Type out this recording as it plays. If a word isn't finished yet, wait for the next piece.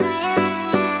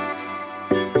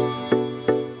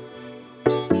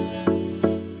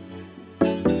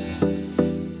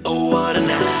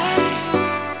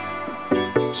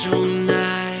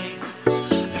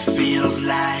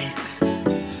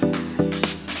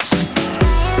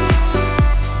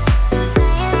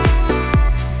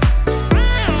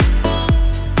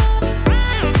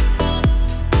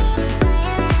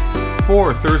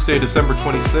For Thursday, December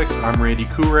 26th, I'm Randy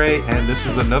Kure, and this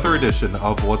is another edition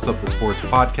of What's Up the Sports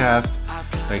podcast.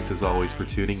 Thanks as always for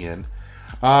tuning in.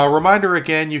 Reminder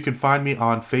again, you can find me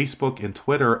on Facebook and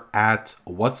Twitter at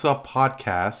What's Up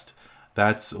Podcast.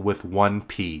 That's with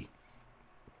 1P.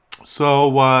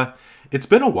 So, it's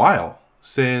been a while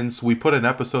since we put an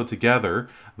episode together.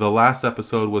 The last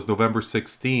episode was November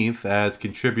 16th as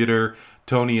contributor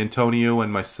Tony Antonio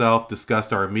and myself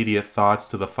discussed our immediate thoughts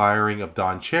to the firing of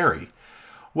Don Cherry.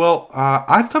 Well,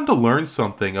 I've come to learn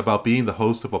something about being the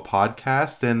host of a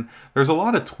podcast, and there's a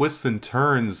lot of twists and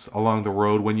turns along the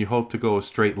road when you hope to go a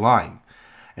straight line.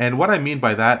 And what I mean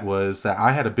by that was that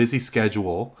I had a busy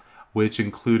schedule, which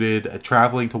included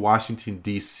traveling to Washington,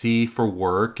 D.C. for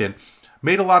work, and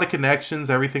made a lot of connections.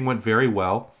 Everything went very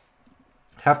well.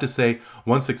 I have to say,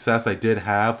 one success I did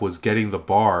have was getting the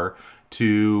bar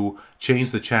to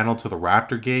change the channel to the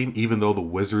Raptor game, even though the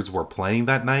Wizards were playing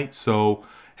that night. So,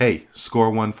 hey,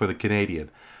 score one for the Canadian.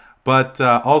 But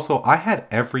also, I had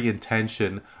every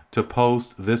intention to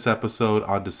post this episode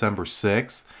on December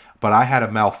 6th, but I had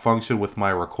a malfunction with my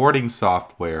recording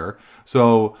software.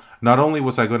 So, not only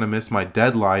was I going to miss my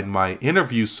deadline, my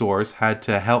interview source had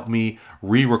to help me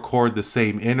re-record the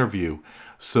same interview.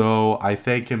 So, I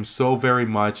thank him so very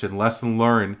much, and lesson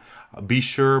learned, be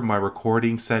sure my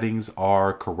recording settings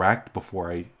are correct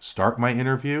before I start my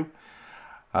interview.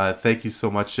 Thank you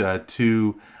so much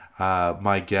to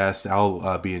my guest.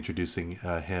 I'll be introducing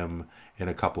him in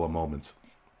a couple of moments.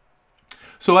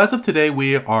 So as of today,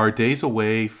 we are days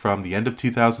away from the end of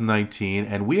 2019,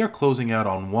 and we are closing out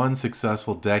on one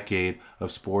successful decade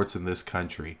of sports in this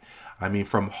country. I mean,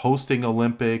 from hosting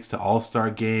Olympics to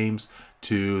All-Star Games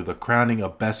to the crowning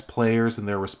of best players in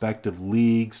their respective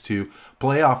leagues to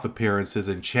playoff appearances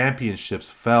and championships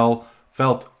felt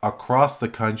across the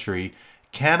country,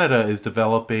 Canada is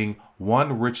developing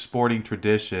one rich sporting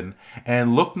tradition,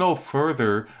 and look no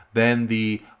further than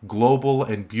the global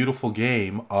and beautiful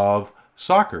game of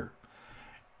soccer.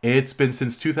 It's been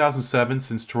since 2007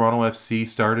 since Toronto FC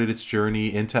started its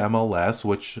journey into MLS,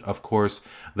 which, of course,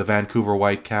 the Vancouver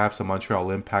Whitecaps and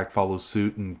Montreal Impact followed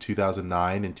suit in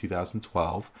 2009 and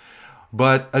 2012.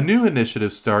 But a new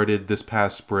initiative started this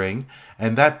past spring,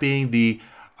 and that being the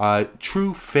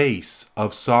true face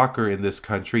of soccer in this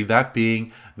country, that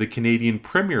being the Canadian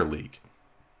Premier League.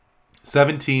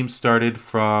 7 teams started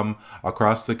from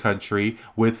across the country,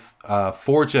 with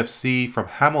Forge FC from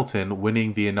Hamilton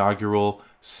winning the inaugural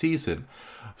season.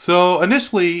 So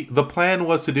initially, the plan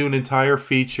was to do an entire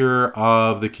feature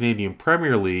of the Canadian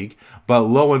Premier League, but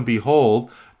lo and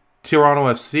behold, Toronto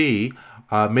FC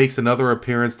makes another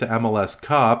appearance to MLS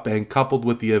Cup, and coupled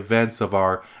with the events of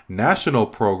our national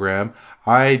program,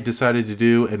 I decided to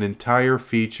do an entire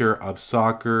feature of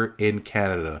soccer in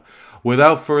Canada.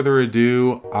 Without further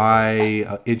ado,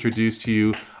 I introduce to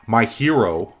you my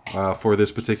hero for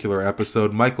this particular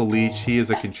episode, Michael Leach. He is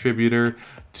a contributor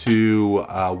to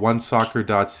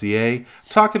OneSoccer.ca,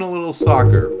 talking a little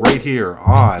soccer right here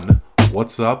on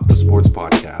What's Up, the Sports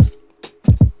Podcast.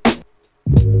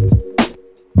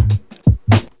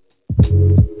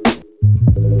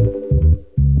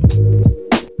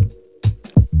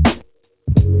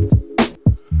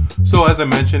 So as I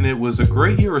mentioned, it was a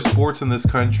great year of sports in this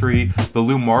country. The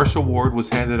Lou Marsh Award was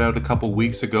handed out a couple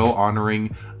weeks ago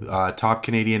honoring top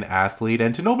Canadian athlete.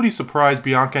 And to nobody's surprise,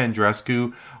 Bianca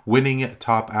Andreescu winning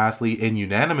top athlete in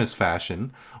unanimous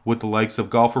fashion, with the likes of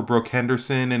golfer Brooke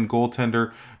Henderson and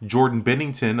goaltender Jordan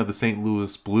Binnington of the St.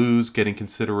 Louis Blues getting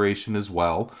consideration as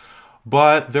well.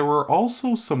 But there were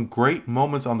also some great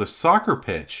moments on the soccer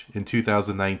pitch in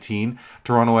 2019.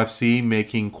 Toronto FC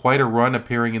making quite a run,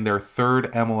 appearing in their third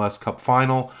MLS Cup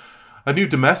final. A new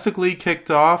domestic league kicked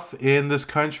off in this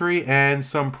country, and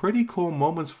some pretty cool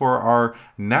moments for our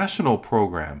national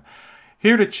program.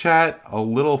 Here to chat a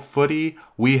little footy,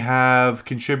 we have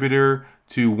contributor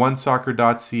to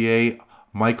OneSoccer.ca,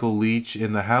 Michael Leach,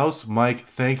 in the house. Mike,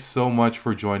 thanks so much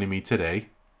for joining me today.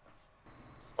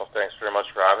 Well, thanks very much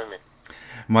for having me.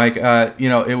 Mike,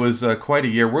 it was quite a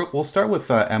year. We'll start with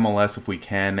MLS if we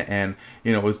can, and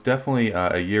it was definitely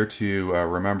a year to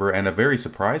remember, and a very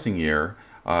surprising year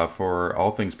for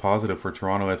all things positive for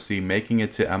Toronto FC, making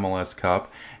it to MLS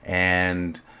Cup,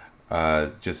 and they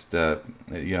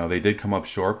did come up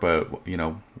short, but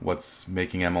what's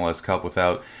making MLS Cup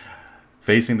without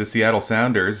facing the Seattle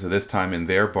Sounders, this time in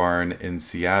their barn in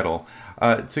Seattle.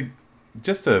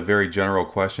 Just a very general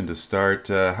question to start.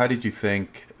 How did you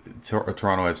think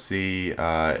Toronto FC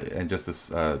and just this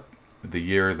the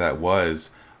year that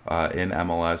was in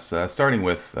MLS, starting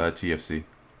with TFC?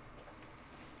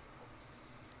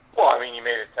 Well, I mean, you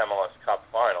made it to MLS Cup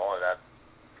final, and that's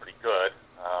pretty good.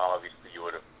 Obviously, you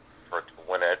would have preferred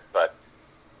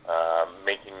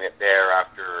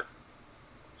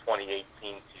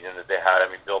 2018 season that they had. I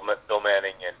mean, Bill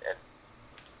Manning and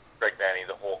Greg Manning,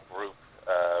 the whole group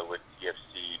with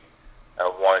TFC,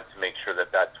 wanted to make sure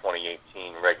that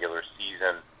 2018 regular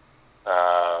season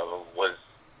was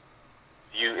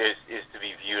is to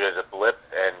be viewed as a blip,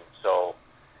 and so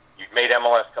you've made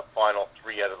MLS Cup final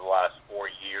 3 out of the last 4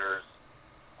 years.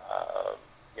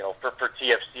 For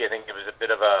TFC, I think it was a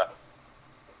bit of a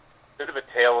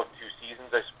tale of two seasons,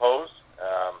 I suppose.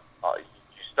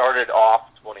 You started off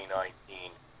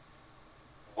 2019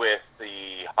 with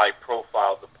the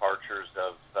high-profile departures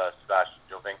of Sebastian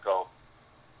Jovinko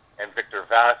and Victor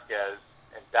Vasquez,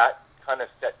 and that kind of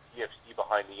set TFC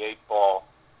behind the 8 ball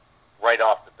right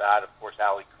off the bat. Of course,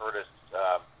 Ali Curtis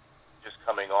just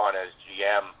coming on as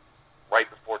GM right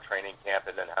before training camp,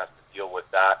 and then has to deal with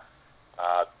that.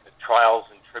 The trials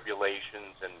and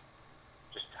tribulations and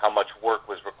just how much work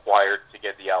was required to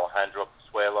get the Alejandro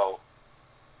Pozuelo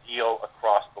deal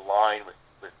across the line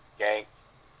with Genk.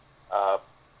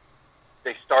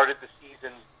 They started the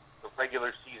season, the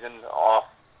regular season, off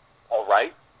all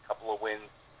right. A couple of wins,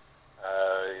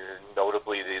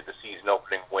 notably the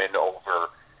season-opening win over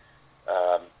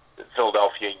the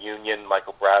Philadelphia Union.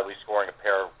 Michael Bradley scoring a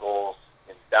pair of goals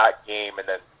in that game, and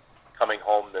then coming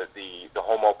home the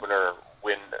home opener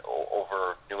win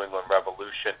over New England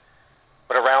Revolution.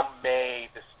 But around May,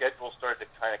 the schedule started to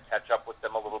kind of catch up with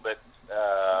them a little bit,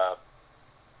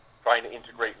 trying to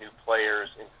integrate new players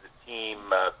into the team.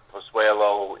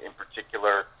 Pozuelo, in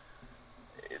particular,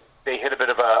 they hit a bit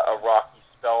of a rocky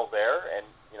spell there, and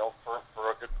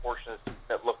for a good portion of the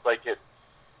season, it looked like it.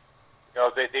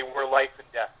 They were life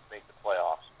and death to make the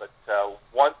playoffs. But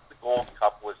once the Gold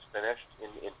Cup was finished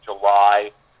in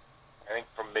July, I think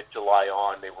from mid-July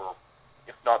on, they were,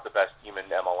 if not the best team in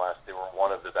MLS, they were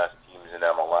one of the best teams in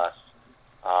MLS.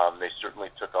 They certainly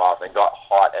took off and got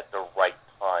hot at the right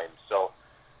time. So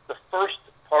the first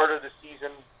part of the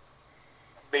season,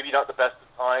 maybe not the best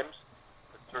of times,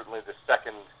 but certainly the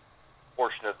second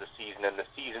portion of the season, and the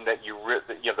season that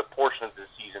the portion of the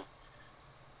season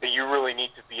that you really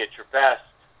need to be at your best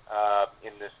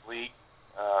in this league.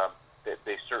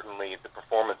 They certainly, the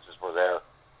performances were there.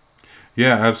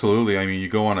 Yeah, absolutely. I mean, you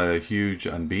go on a huge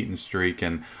unbeaten streak,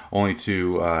 and only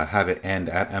to have it end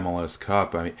at MLS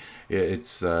Cup. I mean,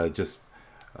 it's just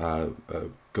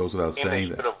goes without saying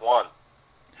that. They should have won.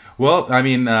 Well, I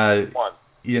mean, won.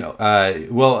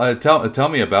 Tell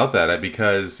me about that,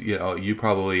 because you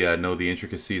probably know the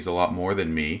intricacies a lot more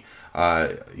than me.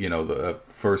 The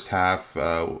first half,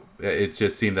 it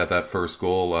just seemed that first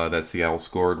goal that Seattle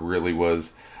scored really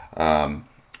was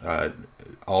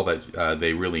all that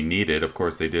they really needed. Of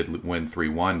course, they did win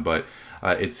 3-1, but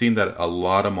it seemed that a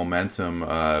lot of momentum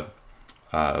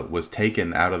was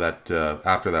taken out of that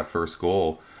after that first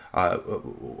goal.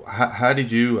 How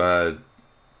did you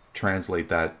translate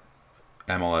that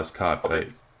MLS Cup?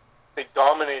 They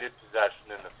dominated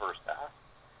possession in the first half,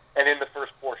 and in the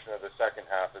first portion of the second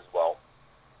half as well,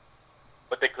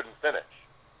 but they couldn't finish.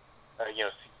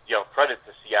 Credit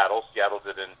to Seattle. Seattle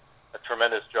did a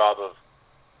tremendous job of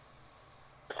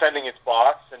defending its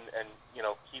box and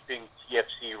keeping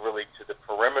TFC really to the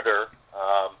perimeter,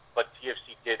 but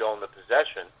TFC did own the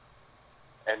possession,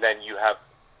 and then you have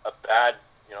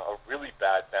a really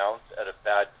bad bounce at a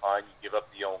bad time. You give up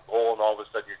the own goal, and all of a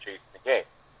sudden you're chasing the game,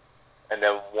 and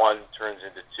then 1 turns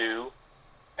into 2,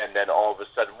 and then all of a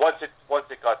sudden once it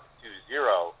got to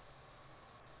 2-0,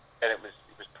 and it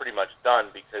was pretty much done,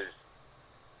 because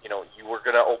you were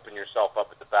going to open yourself up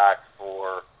at the back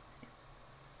for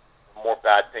more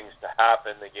bad things to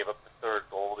happen. They gave up the third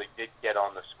goal. They did get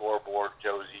on the scoreboard.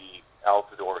 Josie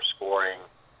Altidore scoring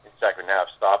in second half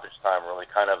stoppage time, really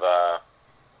kind of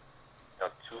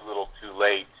too little too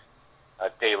late. A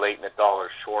day late and a dollar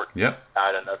short. Yep.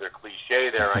 Add another cliche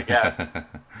there, I guess.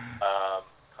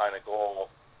 Kind of goal.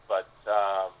 But,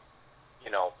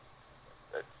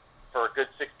 for a good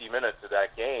 60 minutes of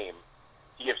that game,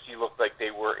 TFC looked like they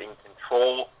were in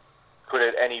control, could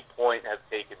at any point have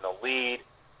taken the lead.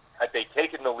 Had they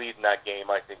taken the lead in that game,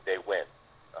 I think they win.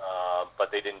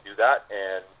 But they didn't do that,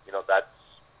 and, that's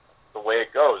the way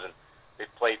it goes. And they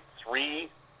played 3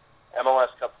 MLS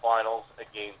Cup finals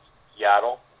against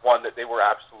Seattle, one that they were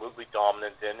absolutely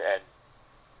dominant in and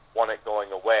won it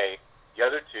going away. The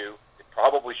other 2, they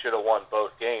probably should have won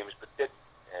both games, but didn't.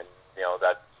 And,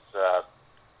 that's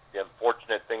the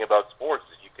unfortunate thing about sports,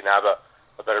 is you can have a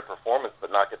better performance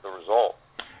but not get the result.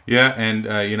 Yeah, and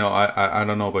I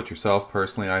don't know about yourself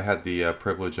personally. I had the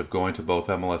privilege of going to both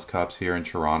MLS Cups here in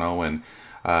Toronto, and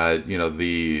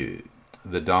the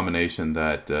domination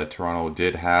that Toronto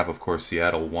did have. Of course,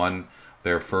 Seattle won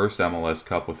their first MLS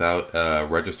Cup without a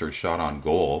registered shot on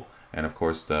goal, and of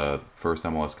course the first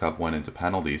MLS Cup went into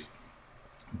penalties.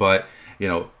 But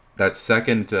that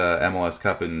second MLS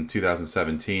Cup in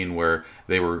 2017, where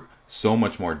they were so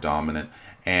much more dominant,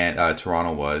 and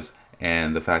Toronto was,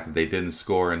 and the fact that they didn't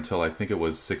score until I think it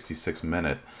was 66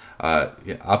 minute.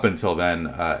 Up until then,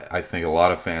 I think a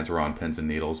lot of fans were on pins and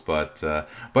needles, but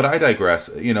I digress.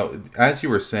 As you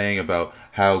were saying about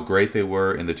how great they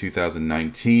were in the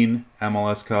 2019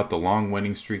 MLS Cup, the long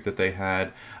winning streak that they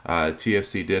had,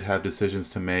 TFC did have decisions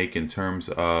to make in terms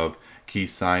of key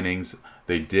signings.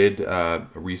 They did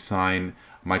re-sign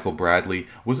Michael Bradley.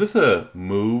 Was this a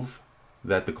move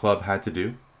that the club had to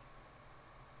do?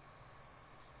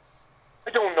 I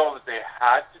don't know that they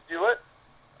had to do it,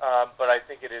 but I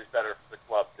think it is better for the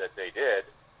club that they did.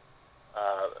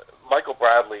 Michael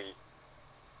Bradley,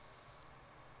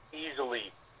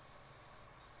 easily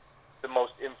the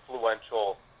most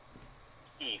influential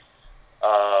piece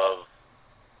of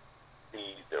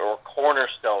or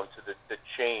cornerstone to the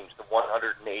change, the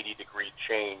 180-degree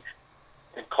change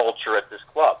in culture at this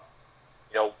club.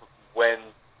 When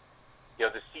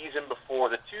the season before,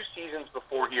 the 2 seasons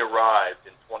before he arrived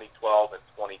in 2012 and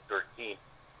 2013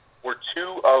 were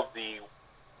 2 of the,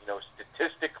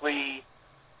 statistically,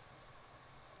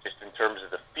 just in terms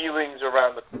of the feelings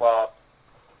around the club,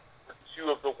 were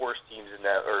 2 of the worst teams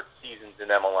seasons in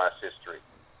MLS history.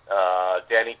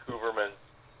 Danny Kuverman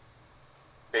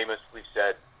famously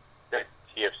said that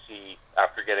TFC,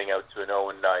 after getting out to an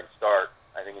 0-9 start,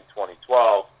 I think in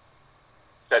 2012,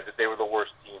 said that they were the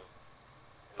worst team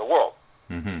in the world.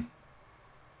 Mm-hmm.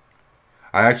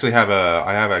 I have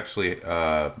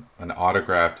an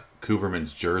autographed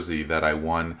Kuverman's jersey that I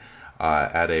won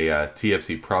at a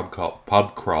TFC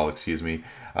pub crawl. Excuse me,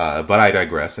 but I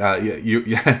digress. Sorry.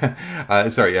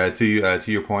 To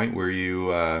your point, were you?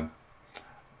 Well,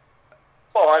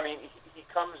 I mean, he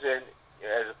comes in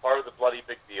as a part of the bloody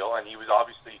big deal, and he was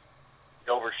obviously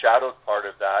the overshadowed part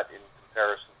of that in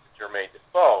comparison to Jermaine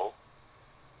Defoe.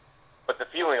 But the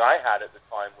feeling I had at the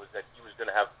time was that he was going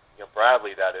to have,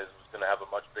 Bradley, that is, was going to have a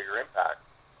much bigger impact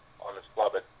on this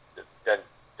club than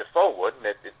Defoe would. And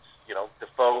it's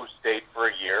Defoe stayed for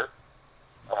a year,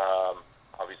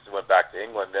 obviously went back to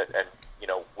England, and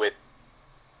with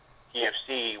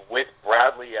TFC, with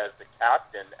Bradley as the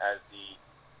captain, as the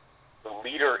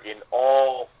leader in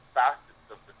all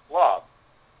facets of the club,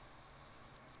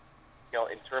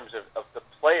 in terms of the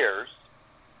players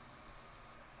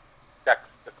that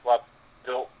the club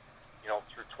built,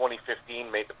 through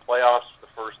 2015, made the playoffs for the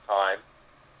first time,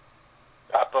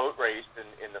 got boat raced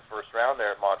in the first round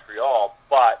there at Montreal,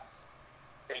 but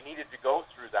they needed to go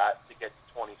through that to get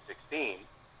to 2016,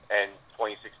 and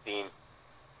 2016,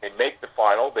 they make the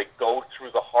final. They go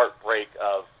through the heartbreak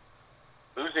of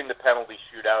losing the penalty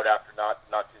shootout after not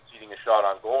conceding a shot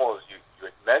on goal, as you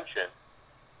had mentioned.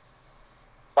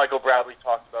 Michael Bradley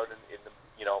talked about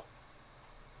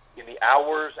in the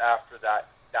hours after that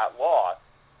loss,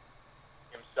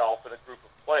 himself and a group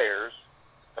of players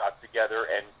got together,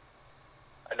 and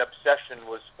an obsession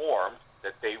was formed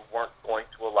that they weren't going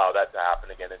to allow that to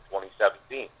happen again in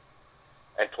 2017.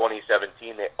 And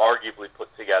 2017, they arguably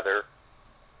put together,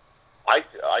 I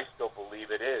still believe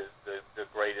it is the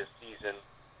greatest season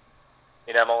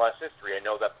in MLS history. I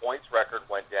know that points record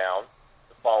went down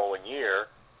the following year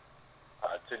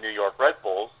to New York Red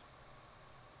Bulls,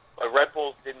 but Red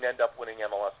Bulls didn't end up winning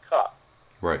MLS Cup.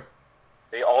 Right.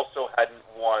 They also hadn't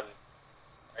won.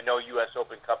 I know U.S.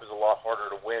 Open Cup is a lot harder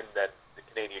to win than the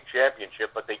Canadian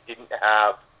Championship, but they didn't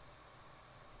have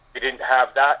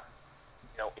that,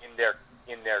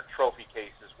 in their trophy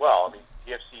case as well. I mean,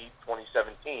 TFC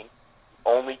 2017,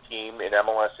 only team in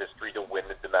MLS history to win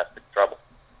the domestic treble.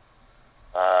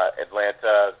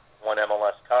 Atlanta won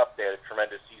MLS Cup. They had a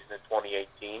tremendous season in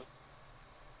 2018,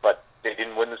 but they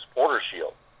didn't win the Supporters'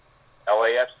 Shield.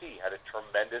 LAFC had a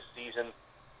tremendous season,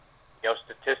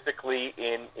 statistically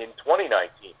in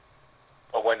 2019.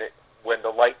 But when the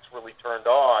lights really turned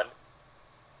on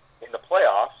in the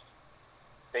playoffs,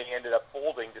 they ended up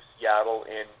folding to Seattle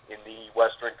in the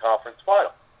Western Conference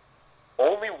Final.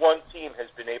 Only one team has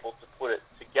been able to put it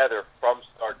together from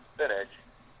start to finish,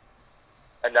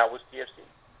 and that was TFC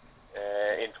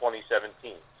in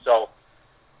 2017. So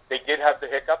they did have the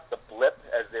hiccup, the blip,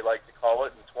 as they like to call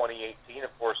it, in 2018.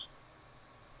 Of course,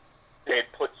 they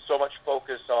had put so much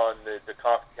focus on the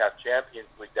CONCACAF Champions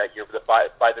League that year, but by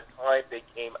the time they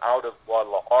came out of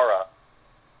Guadalajara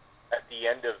at the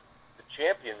end of the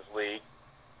Champions League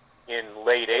in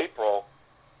late April,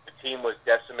 the team was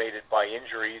decimated by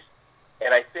injuries.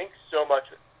 And I think so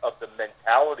much of the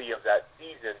mentality of that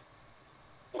season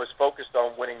was focused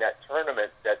on winning that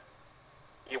tournament that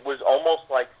it was almost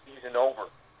like season over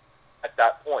at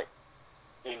that point.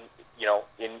 in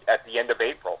at the end of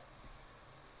April,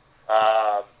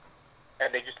 um,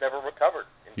 and they just never recovered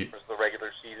in terms of the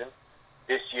regular season.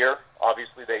 This year,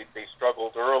 obviously, they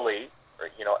struggled early,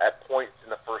 at points in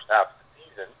the first half of the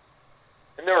season,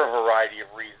 and there are a variety of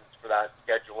reasons for that.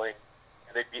 Scheduling,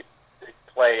 and they'd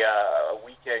play a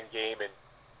weekend game in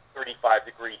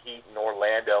 35-degree heat in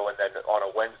Orlando, and then on a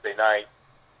Wednesday night,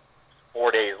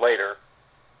 4 days later,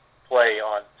 play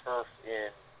on turf in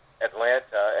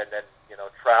Atlanta, and then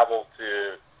travel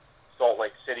to Salt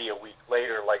Lake City a week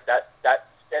later. Like that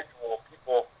schedule,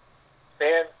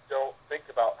 fans don't think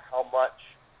about how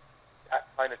much that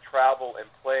kind of travel and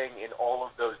playing in all of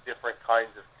those different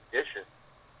kinds of conditions,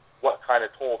 what kind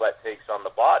of toll that takes on the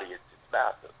body. It's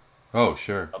massive. Oh,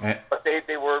 sure. But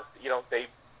they were, they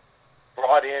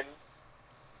brought in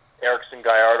Erickson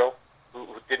Gallardo, who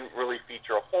didn't really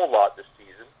feature a whole lot this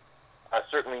season.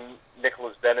 Certainly,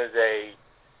 Nicolas Benezet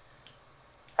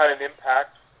had an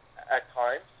impact at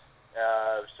times.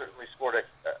 Certainly scored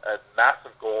a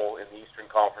massive goal in the Eastern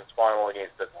Conference Final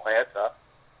against Atlanta.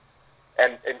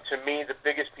 And to me, the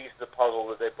biggest piece of the puzzle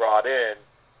that they brought in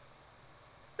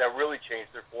that really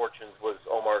changed their fortunes was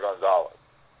Omar Gonzalez.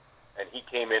 And he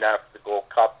came in after the Gold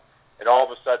Cup, and all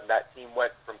of a sudden that team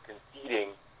went from conceding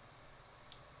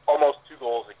almost 2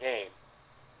 goals a game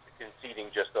to conceding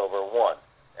just over 1.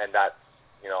 And that's,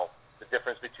 the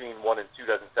difference between 1 and 2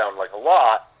 doesn't sound like a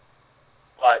lot,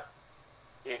 but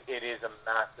it is a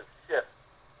massive shift.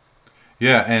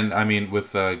 Yeah, and I mean,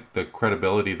 with the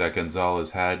credibility that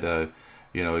Gonzalez had,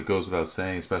 it goes without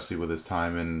saying, especially with his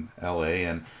time in LA.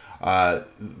 And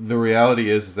the reality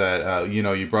is that,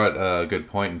 you brought a good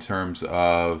point in terms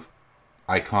of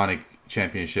iconic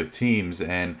championship teams.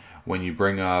 And when you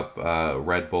bring up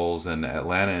Red Bulls and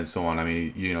Atlanta and so on, I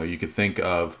mean, you could think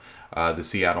of the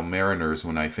Seattle Mariners,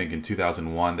 when I think in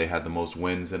 2001 they had the most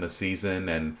wins in a season,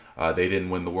 and they didn't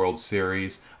win the World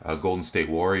Series. Golden State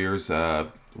Warriors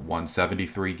won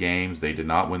 73 games. They did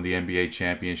not win the NBA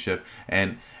championship.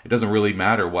 And it doesn't really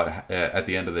matter what at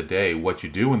the end of the day what you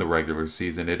do in the regular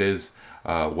season. It is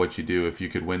what you do if you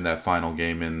could win that final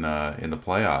game in the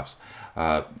playoffs.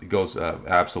 It goes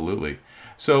absolutely.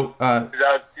 So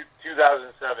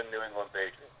 2007 New England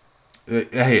Patriots.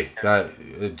 Hey,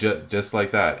 just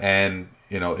like that, and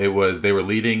they were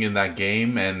leading in that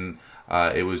game, and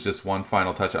it was just one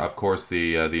final touch. Of course,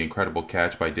 the incredible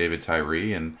catch by David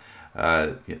Tyree, and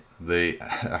I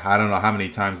don't know how many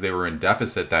times they were in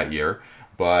deficit that year,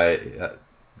 but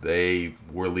they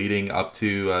were leading up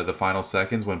to the final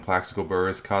seconds when Plaxico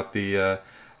Burress caught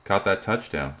that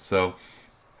touchdown. So,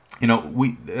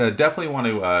 we definitely want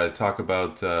to talk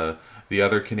about the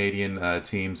other Canadian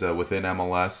teams within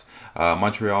MLS.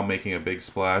 Montreal making a big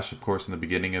splash, of course, in the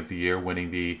beginning of the year,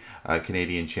 winning the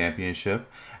Canadian Championship.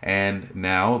 And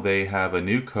now they have a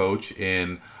new coach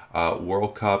in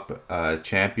World Cup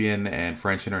champion and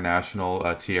French international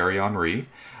Thierry Henry.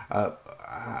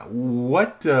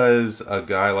 What does a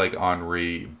guy like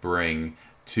Henry bring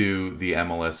to the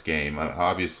MLS game?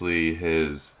 Obviously,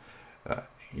 his...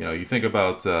 you think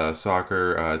about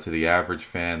soccer to the average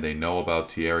fan, they know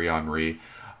about Thierry Henry,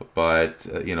 but,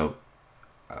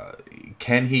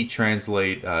 can he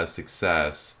translate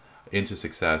success into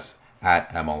success at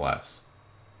MLS?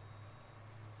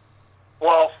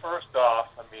 Well, first off,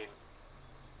 I mean,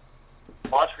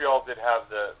 Montreal did have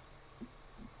the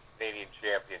Canadian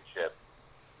Championship,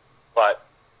 but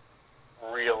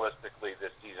realistically,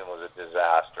 this season was a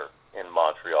disaster in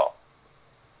Montreal.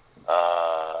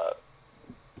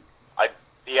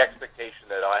 The expectation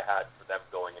that I had for them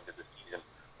going into the season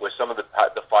with some of the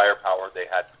firepower they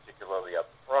had, particularly up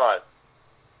front,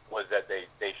 was that they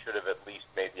should have at least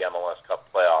made the MLS Cup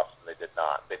playoffs, and they did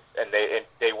not. They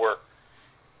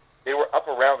were up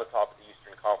around the top of the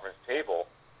Eastern Conference table,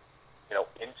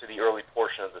 into the early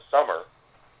portion of the summer,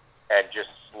 and just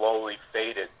slowly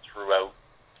faded throughout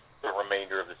the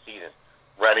remainder of the season.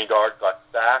 Remy Gard got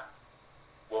sacked.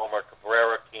 Wilmer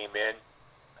Cabrera came in,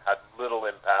 had little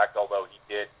impact, although he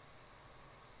did.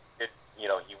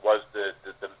 He was the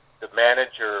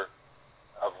manager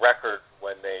of record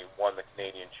when they won the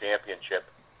Canadian Championship.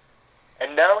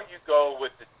 And now you go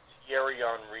with the Thierry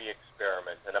Henry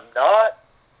experiment, and I'm not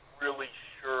really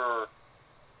sure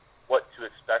what to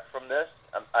expect from this.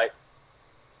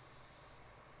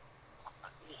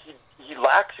 He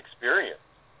lacks experience.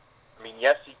 I mean,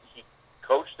 yes, he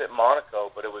coached at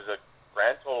Monaco, but it was a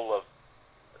grand total of,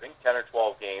 I think, 10 or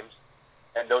 12 games,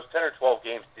 and those 10 or 12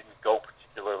 games didn't go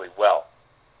particularly well.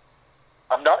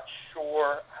 I'm not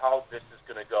sure how this is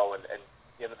going to go, and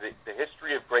the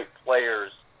history of great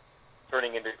players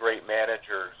turning into great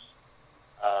managers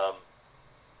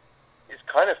is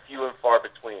kind of few and far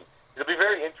between. it'll be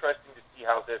very interesting to see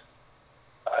how this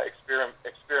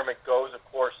experiment goes. Of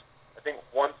course, I think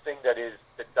one thing that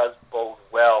does bode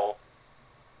well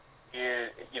is,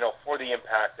 for the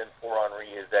Impact and for Henri,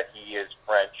 is that he is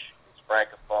French. He's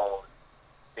francophone.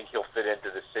 I think he'll fit into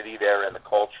the city there and the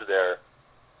culture there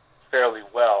fairly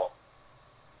well.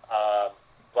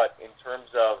 But in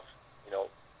terms of,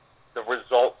 the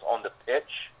results on the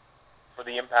pitch for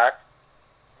the Impact,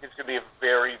 it's going to be a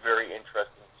very, very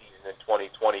interesting season in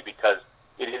 2020, because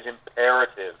it is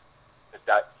imperative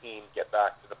that team get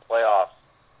back to the playoffs.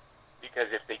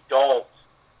 Because if they don't,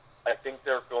 I think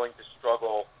they're going to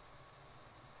struggle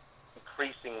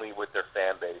increasingly with their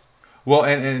fan base. Well,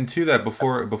 and to that,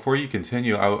 before you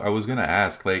continue, I was going to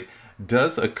ask, like,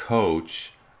 does a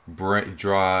coach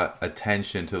draw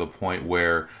attention to the point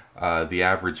where the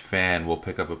average fan will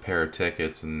pick up a pair of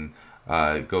tickets and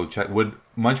go check? Would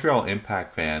Montreal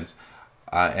Impact fans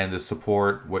and the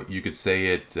support, what you could say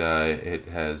it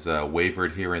has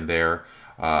wavered here and there.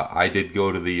 I did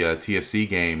go to the TFC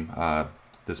game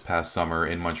this past summer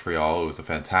in Montreal. It was a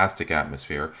fantastic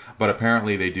atmosphere, but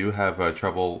apparently they do have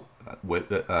trouble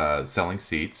with selling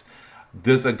seats.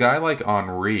 Does a guy like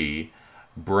Henri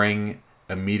bring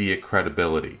immediate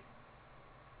credibility?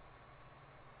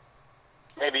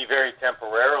 Maybe very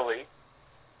temporarily.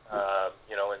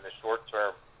 In the short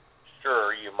term,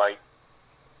 sure, you might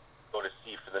go to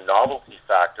see for the novelty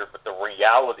factor, but the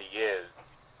reality is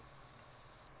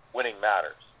winning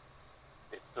matters.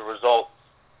 It's the results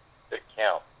that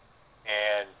count.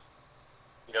 And,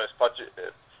 as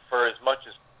much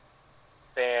as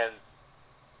fans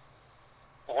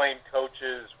blame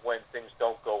coaches when things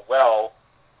don't go well,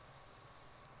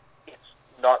 it's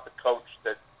not the coach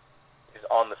that is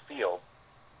on the field.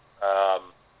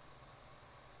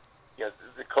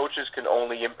 The coaches can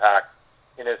only impact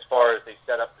in as far as they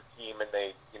set up the team and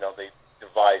they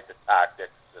devise the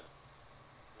tactics and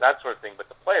that sort of thing. But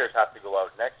the players have to go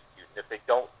out and execute. And if they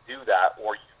don't do that,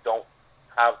 or you don't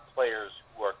have players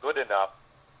who are good enough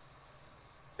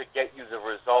to get you the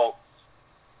results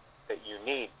that you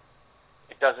need,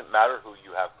 it doesn't matter who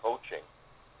you have coaching.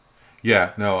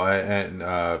 Yeah,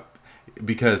 no,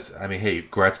 because hey,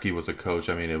 Gretzky was a coach.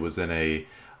 It was in a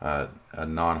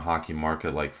non-hockey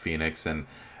market like Phoenix, and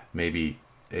maybe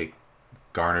it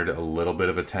garnered a little bit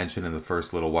of attention in the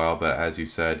first little while. But as you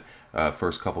said,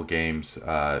 first couple games,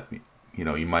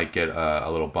 you might get a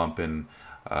little bump in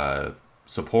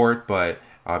support, but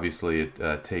obviously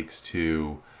it takes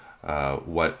to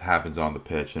what happens on the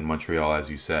pitch. In Montreal, as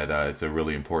you said, it's a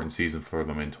really important season for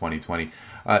them in 2020.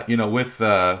 With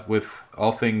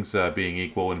all things being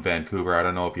equal in Vancouver, I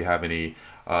don't know if you have any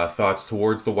thoughts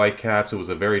towards the Whitecaps. It was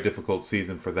a very difficult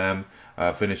season for them,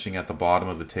 finishing at the bottom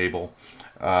of the table.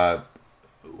 The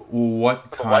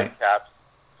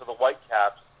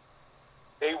Whitecaps,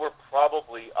 they were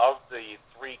probably, of the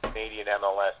three Canadian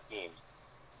MLS teams,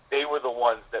 they were the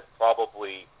ones that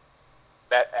probably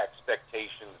met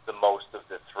expectations the most of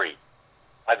the three.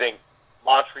 I think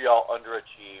Montreal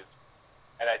underachieved,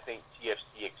 and I think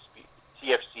TFC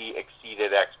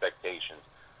exceeded expectations.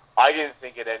 I didn't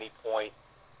think at any point,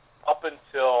 up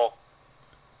until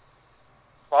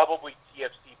probably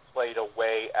TFC played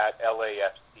away at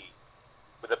LAFC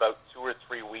with about 2 or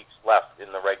 3 weeks left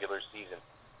in the regular season.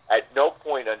 At no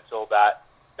point until that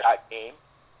game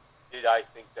did I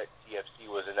think that TFC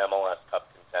was an MLS Cup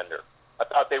contender. I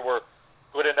thought they were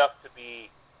good enough to be,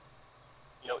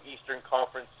 Eastern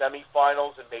Conference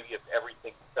semifinals, and maybe if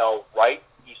everything fell right,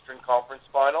 Eastern Conference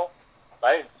final.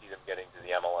 I didn't see them getting to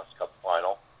the MLS Cup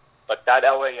final. But that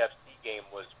LAFC game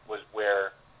was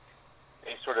where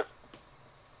they sort of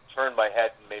turned my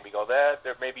head and made me go,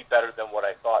 they're maybe better than what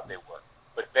I thought they were.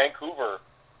 But Vancouver,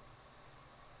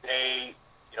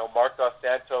 Marc Dos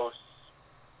Santos,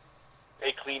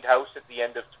 they cleaned house at the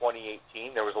end of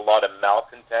 2018. There was a lot of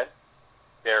malcontent.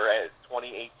 Their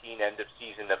 2018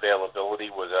 end-of-season availability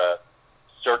was a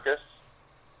circus,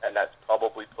 and that's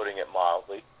probably putting it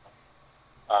mildly.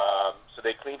 So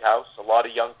they cleaned house. A lot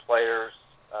of young players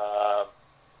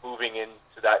moving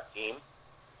into that team.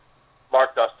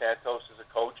 Marc Dos Santos as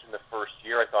a coach in the first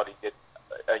year, I thought he did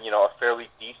a fairly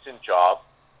decent job,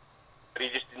 but he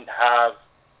just didn't have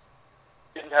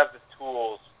the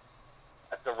tools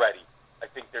at the ready. I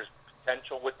think there's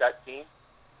potential with that team,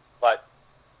 but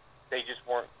they just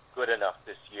weren't good enough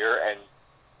this year, and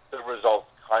the results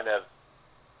kind of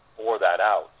bore that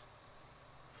out.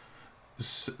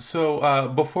 So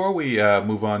before we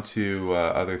move on to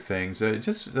other things,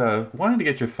 just wanted to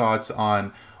get your thoughts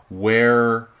on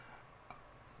where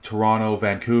Toronto,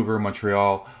 Vancouver,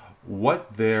 Montreal,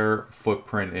 what their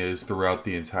footprint is throughout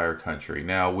the entire country.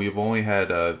 Now, we've only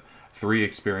had 3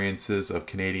 experiences of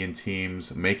Canadian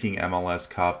teams making MLS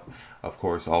Cup. Of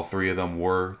course, all 3 of them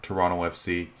were Toronto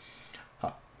FC.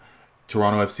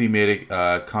 Toronto FC made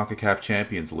a CONCACAF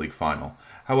Champions League final.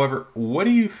 However, what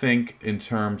do you think in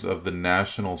terms of the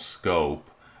national scope?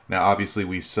 Now, obviously,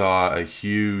 we saw a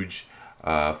huge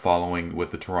following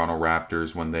with the Toronto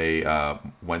Raptors when they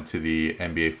went to the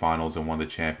NBA Finals and won the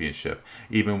championship.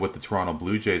 Even with the Toronto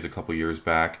Blue Jays a couple years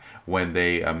back when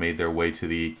they made their way to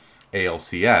the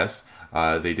ALCS,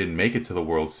 they didn't make it to the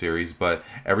World Series, but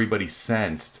everybody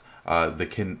sensed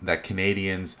that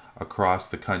Canadians across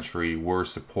the country were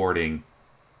supporting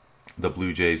the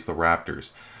Blue Jays, the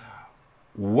Raptors.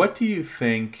 What do you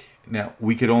think? Now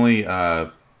we only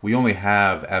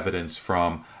have evidence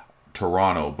from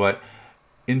Toronto, but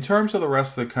in terms of the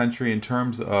rest of the country, in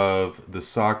terms of the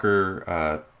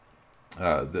soccer,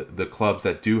 the clubs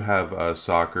that do have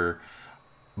soccer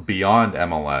beyond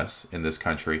MLS in this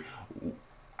country,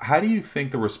 how do you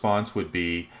think the response would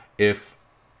be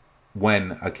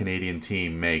when a Canadian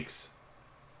team makes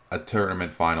a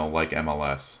tournament final like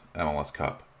MLS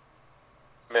Cup?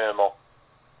 Minimal.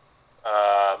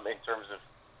 In terms of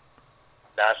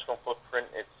national footprint,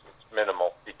 it's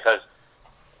minimal because,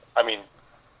 I mean,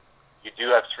 you do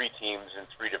have 3 teams in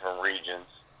 3 different regions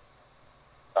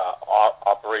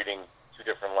operating 2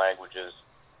 different languages.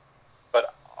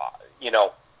 But,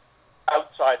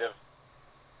 outside of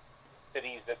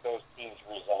cities that those teams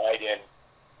reside in,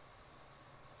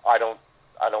 I don't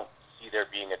see there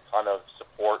being a ton of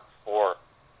support for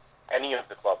any of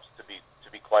the clubs, to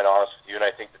be quite honest with you. And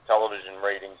I think the television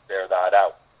ratings bear that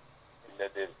out. And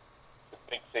the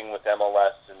big thing with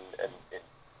MLS and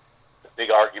the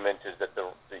big argument is that the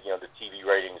TV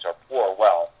ratings are poor.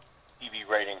 Well, TV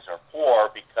ratings are poor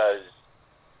because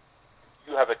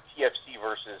you have a TFC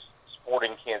versus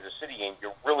Sporting Kansas City game.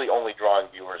 You're really only drawing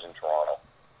viewers in Toronto.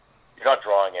 You're not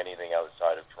drawing anything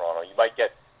outside of Toronto. You might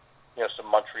get some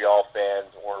Montreal fans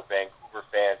or Vancouver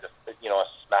fans, a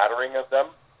smattering of them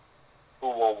who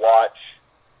will watch,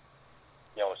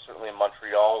 certainly in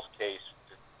Montreal's case,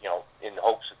 in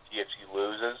hopes that TFC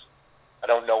loses. I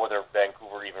don't know whether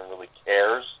Vancouver even really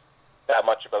cares that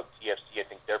much about TFC. I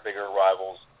think their bigger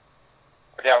rivals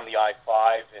are down the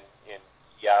I-5 in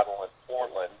Seattle and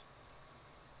Portland.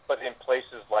 But in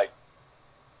places like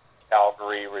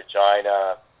Calgary,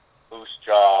 Regina, Moose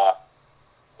Jaw,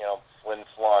 Flin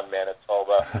Flon,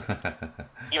 Manitoba,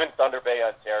 even Thunder Bay,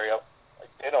 Ontario,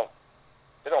 they don't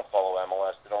follow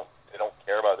MLS. They don't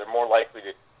care about it. They're more likely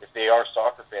to, if they are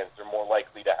soccer fans, they're more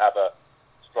likely to have a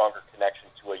stronger connection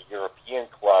to a European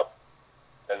club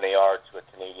than they are to a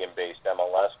Canadian-based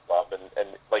MLS club, and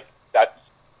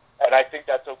I think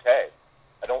that's okay.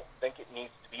 I don't think it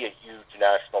needs to be a huge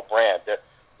national brand.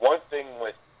 One thing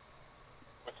with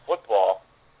football,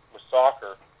 with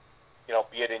soccer,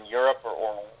 be it in Europe or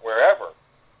wherever,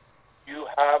 you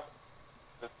have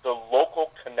the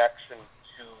local connection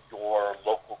to your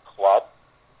local club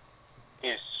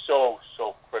is so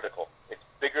critical. It's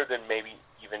bigger than maybe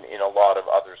even in a lot of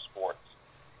other sports.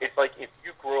 It's like if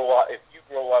you grow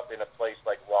up in a place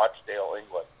like Rochdale,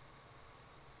 England,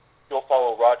 you'll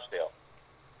follow Rochdale.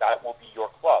 That will be your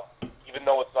club, even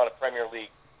though it's not a Premier League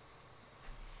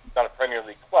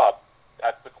club.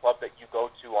 That's the club that you go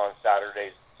to on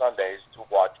Saturdays and Sundays to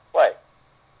watch play.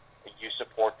 You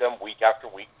support them week after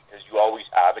week because you always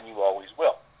have and you always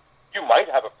will. You might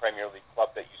have a Premier League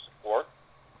club that you support,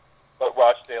 but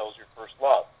Rochdale is your first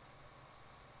love.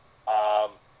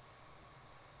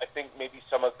 I think maybe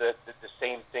some of the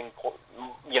same thing,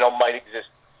 might exist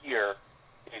here,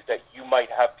 is that you might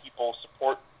have people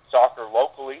support soccer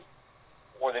locally,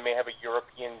 or they may have a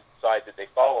European side that they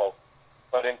follow.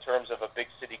 But in terms of a big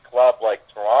city club like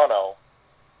Toronto,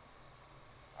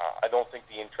 I don't think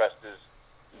the interest is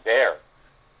there.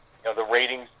 The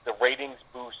ratings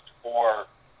boost for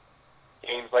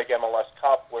games like MLS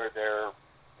Cup, where they're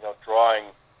drawing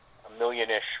 1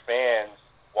 million-ish fans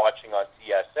watching on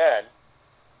TSN.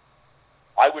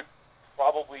 I would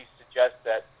probably suggest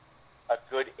that a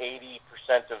good 80%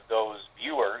 of those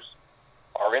viewers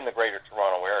are in the greater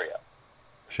Toronto area.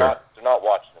 Sure. They're not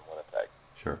watching in Winnipeg.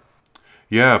 Sure.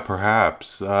 Yeah,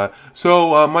 perhaps.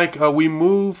 So, Mike, we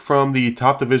move from the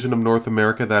top division of North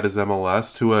America, that is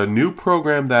MLS, to a new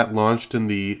program that launched in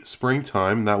the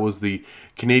springtime. That was the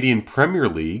Canadian Premier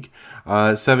League.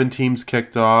 7 teams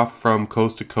kicked off from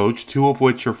coast to coast, 2 of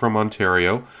which are from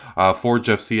Ontario. Forge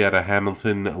FC out of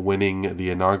Hamilton winning the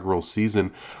inaugural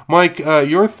season. Mike,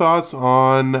 your thoughts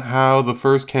on how the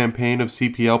first campaign of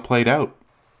CPL played out?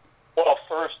 Well,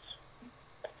 first,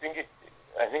 I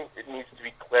think it needs to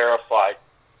be clarified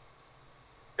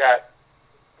that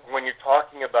when you're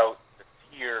talking about the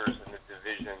tiers and the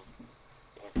divisions,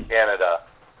 Canada,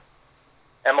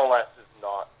 MLS is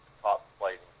not the top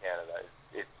flight in Canada.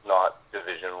 It's not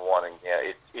Division One in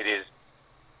Canada. It is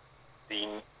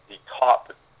the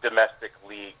top domestic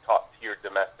league, top tier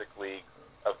domestic league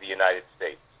of the United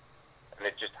States, and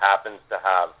it just happens to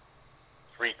have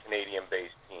 3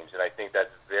 Canadian-based teams, and I think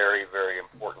that's very, very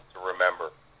important to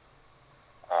remember.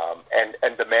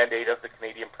 And the mandate of the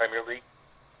Canadian Premier League,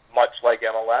 much like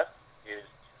MLS, is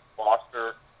to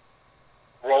foster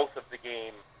growth of the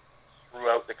game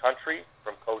throughout the country,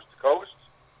 from coast to coast,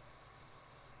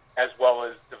 as well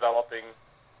as developing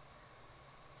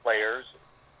players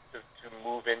to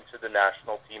move into the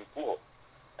national team pool.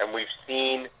 And we've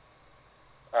seen,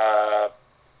 a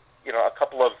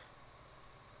couple of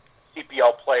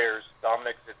CPL players,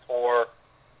 Dominic Zator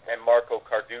and Marco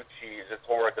Carducci.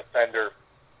 Zator, a defender,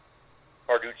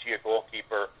 Carducci, a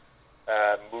goalkeeper,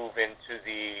 move into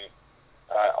the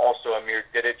also Amir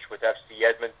Didic with FC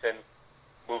Edmonton,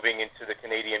 moving into the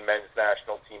Canadian men's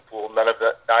national team pool. None of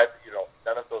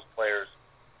those players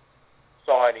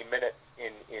saw any minutes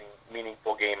in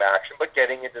meaningful game action, but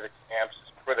getting into the camps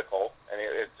is critical, and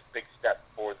it's a big step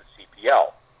for the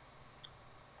CPL.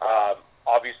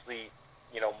 Obviously,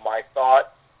 my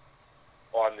thoughts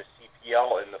on the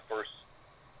CPL in the first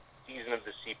season of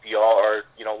the CPL are,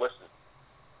 listen,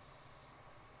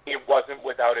 it wasn't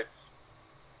without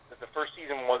the first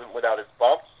season wasn't without its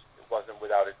bumps, it wasn't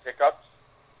without its hiccups,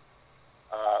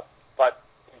 but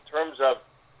in terms of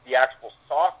the actual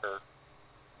soccer,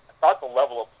 I thought the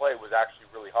level of play was actually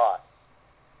really high.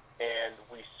 And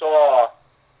we saw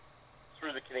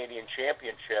through the Canadian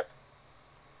Championship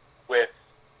with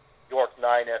York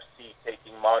 9 FC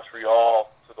taking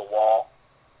Montreal to the wall,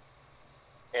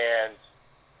 and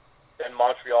then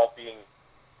Montreal being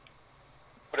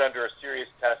put under a serious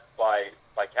test by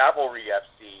Cavalry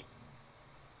FC,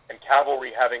 and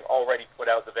Cavalry having already put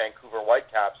out the Vancouver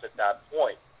Whitecaps at that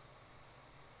point.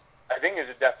 I think is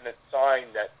a definite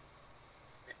sign that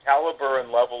the caliber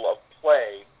and level of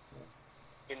play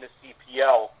in the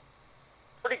CPL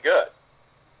pretty good,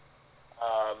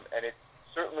 and it's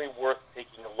certainly worth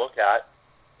taking a look at.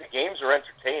 The games are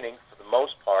entertaining for the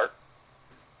most part.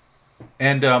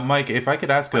 And Mike, if I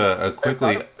could ask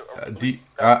quickly,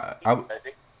 I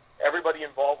think everybody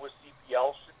involved with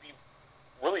CPL should be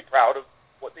really proud of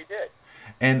what they did.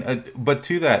 And but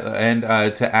to that, and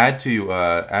to add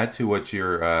to what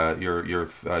your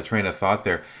train of thought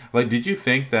there, like, did you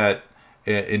think that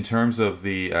in terms of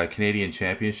the Canadian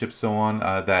Championship, so on,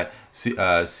 that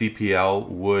CPL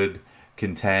would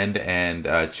contend and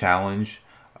challenge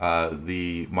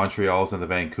the Montreals and the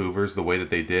Vancouvers the way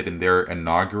that they did in their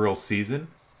inaugural season?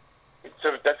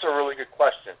 So that's a really good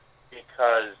question,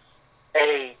 because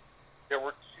there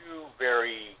was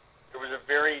a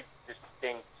very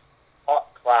distinct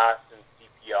top class in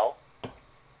CPL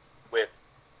with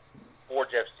Forge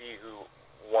FC, who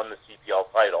won the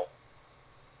CPL title,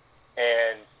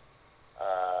 and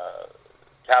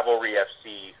Cavalry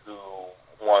FC, who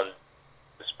won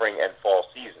the spring and fall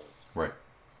seasons. Right.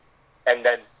 And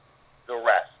then the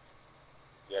rest.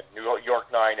 You had New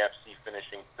York 9 FC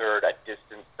finishing third, a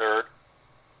distant third,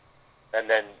 and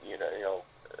then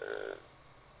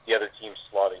the other teams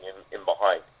slotting in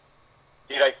behind.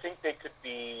 Did I think they could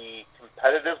be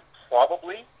competitive?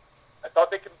 Probably. I thought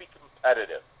they could be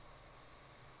competitive,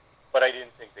 but I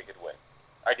didn't think they could win.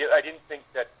 I didn't think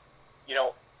that,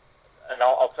 and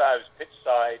I'll tell you, I was pitch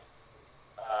side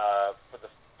for the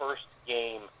first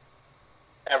game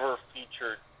ever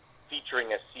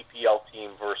featuring a CPL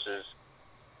team versus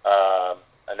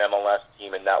an MLS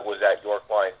team, and that was at York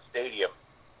Lions Stadium.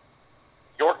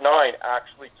 York 9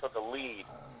 actually took a lead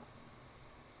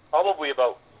probably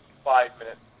about 5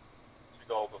 minutes to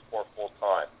go before full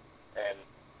time. And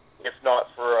if not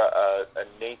for a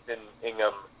Nathan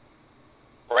Ingham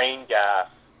brain gas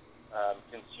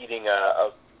conceding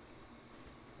a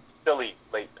silly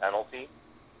late penalty,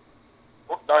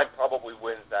 York 9 probably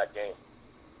wins that game.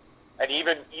 And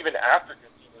even after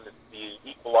conceding the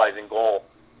equalizing goal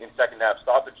in second half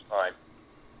stoppage time,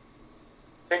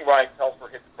 I think Ryan Telfer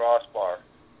hit the crossbar,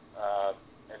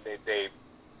 and they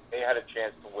had a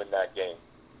chance to win that game.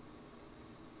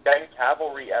 Then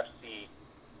Cavalry FC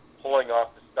pulling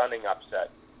off the stunning upset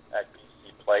at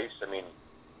BC Place. I mean,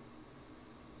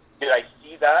 did I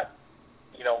see that?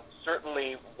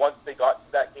 Certainly once they got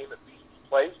to that game at BC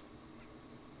Place,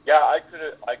 yeah, I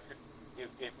could.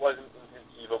 It wasn't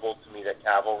inconceivable to me that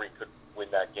Cavalry could win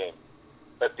that game.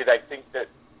 But did I think that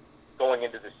going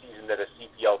into the season that a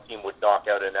CPL team would knock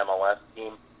out an MLS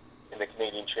team in the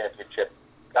Canadian Championship?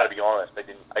 Got to be honest, I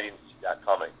didn't see that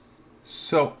coming.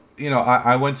 So,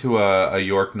 I went to a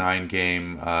York 9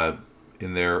 game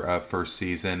in their first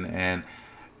season, and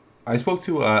I spoke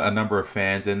to a number of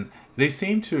fans, and they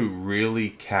seem to really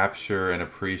capture and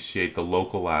appreciate the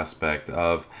local aspect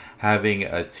of having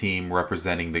a team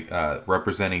representing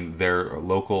their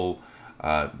local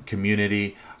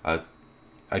community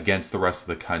against the rest of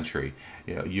the country.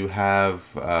 You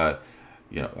have a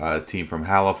team from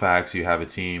Halifax. You have a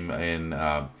team in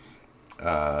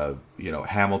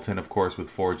Hamilton, of course, with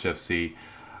Forge FC.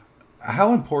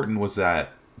 How important was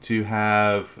that to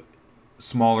have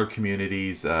smaller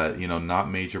communities, not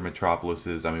major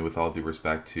metropolises? I mean, with all due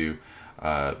respect to,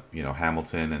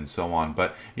 Hamilton and so on.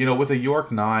 But, with a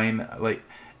York 9, like,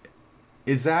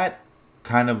 is that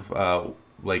kind of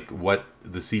like what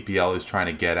the CPL is trying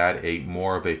to get at, a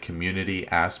more of a community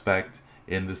aspect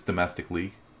in this domestic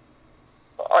league?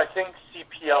 I think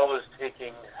CPL is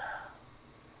taking,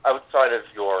 outside of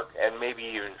York, and maybe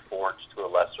even Forge to a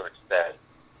lesser extent,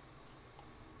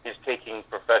 is taking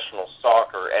professional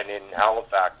soccer, and in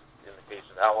Halifax, in the case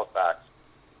of Halifax,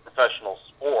 professional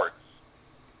sports,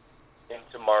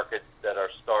 into markets that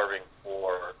are starving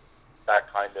for that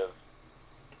kind of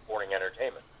sporting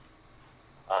entertainment.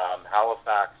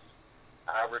 Halifax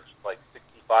averaged like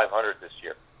 6,500 this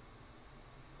year,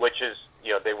 which is,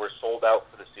 they were sold out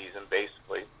for the season,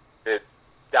 basically.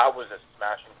 That was a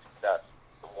smashing success,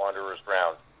 the Wanderers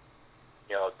ground.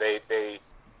 They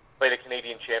played a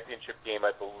Canadian Championship game,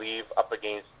 I believe, up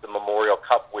against the Memorial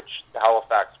Cup, which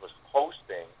Halifax was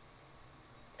hosting,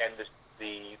 and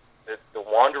the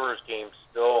Wanderers game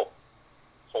still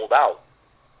sold out.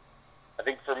 I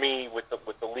think for me, with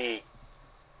the league,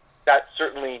 that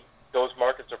certainly, those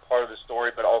markets are part of the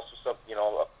story, but also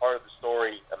a part of the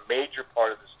story, a major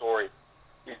part of the story,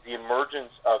 is the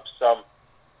emergence of some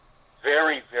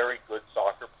very, very good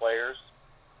soccer players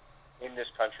in this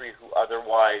country who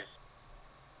otherwise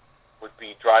would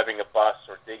be driving a bus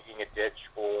or digging a ditch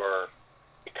or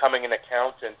becoming an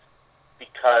accountant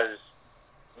because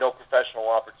no professional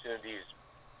opportunities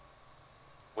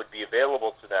would be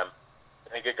available to them. I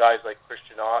think of guys like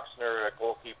Christian Oxner, a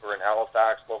goalkeeper in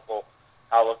Halifax, local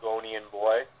Haligonian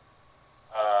boy,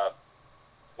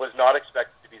 was not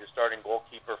expected to be the starting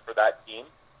goalkeeper for that team.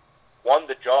 Won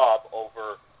the job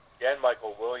over Jan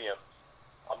Michael Williams,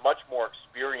 a much more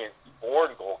experienced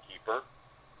foreign goalkeeper.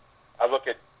 I look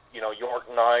at York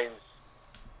Nine's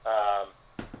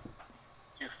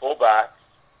two fullbacks,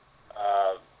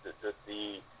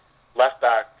 the left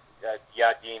back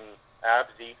Yadin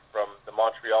Abzi from the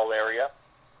Montreal area.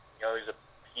 He's a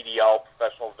PDL,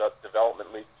 Professional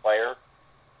Development League player.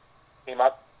 Came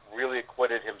up, really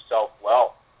acquitted himself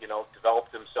well.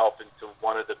 Developed himself into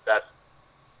one of the best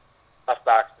left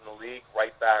backs in the league.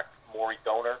 Right back Maury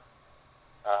Donor,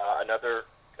 another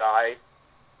guy,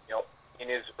 in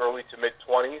his early to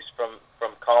mid-20s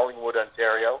from Collingwood,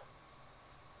 Ontario.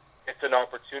 It's an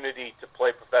opportunity to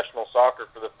play professional soccer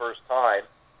for the first time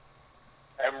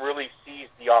and really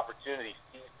seized the opportunity,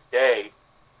 seized the day,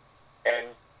 and,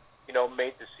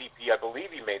 made the CP. I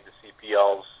believe he made the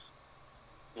CPL's,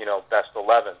 best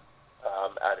 11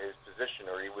 at his position,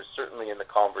 or he was certainly in the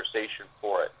conversation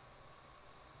for it.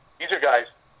 These are guys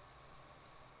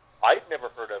I'd never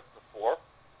heard of before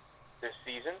this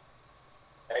season,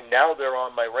 and now they're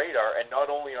on my radar. And not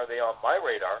only are they on my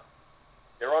radar,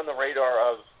 they're on the radar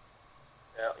of,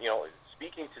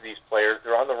 speaking to these players,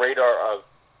 they're on the radar of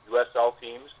USL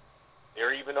teams.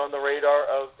 They're even on the radar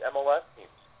of MLS teams.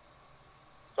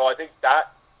 So I think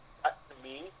that to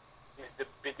me, is the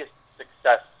biggest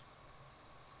success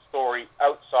story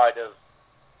outside of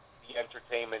the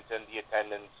entertainment and the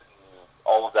attendance and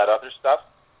all of that other stuff.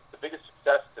 The biggest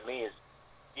success to me is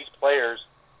these players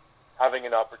having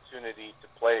an opportunity to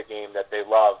play a game that they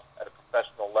love at a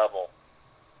professional level,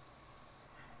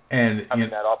 and having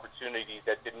that opportunity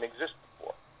that didn't exist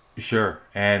before. Sure,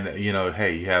 and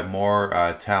hey, you have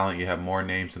more talent, you have more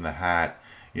names in the hat.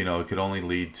 It could only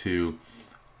lead to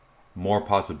more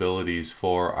possibilities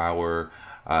for our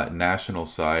national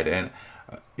side, and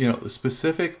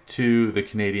specific to the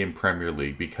Canadian Premier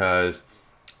League, because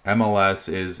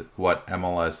MLS is what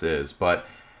MLS is, but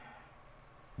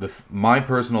my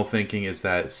personal thinking is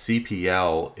that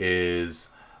CPL is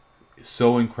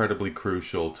so incredibly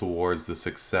crucial towards the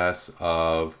success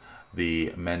of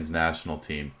the men's national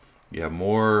team. You have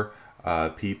more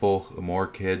people, more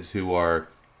kids who are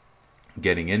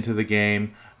getting into the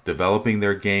game, developing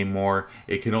their game more.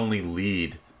 It can only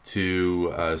lead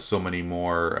to so many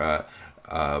more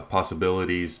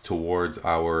possibilities towards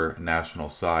our national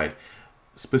side.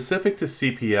 Specific to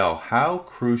CPL, how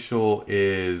crucial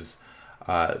is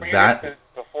that?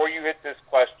 Before you hit this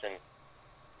question,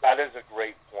 that is a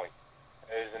great point.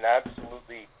 It is an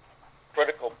absolutely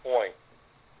critical point.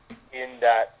 in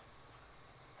that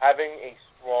having a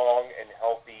strong and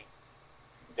healthy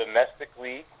domestic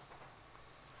league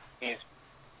is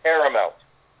paramount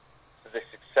to the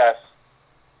success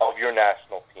of your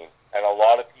national team. And a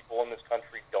lot of people in this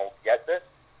country don't get this,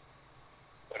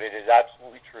 but it is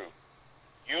absolutely true.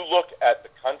 You look at the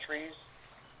countries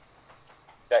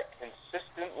that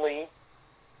consistently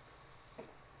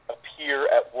appear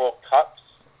at World Cups,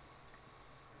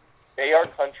 they are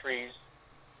countries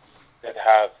that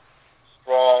have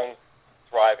strong,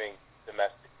 thriving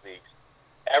domestic leagues.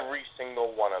 Every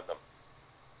single one of them.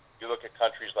 You look at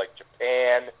countries like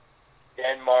Japan,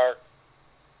 Denmark,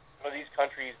 some of these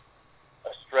countries,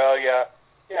 Australia,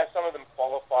 yeah, some of them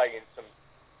qualify in some,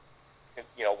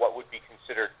 what would be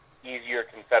considered easier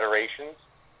confederations.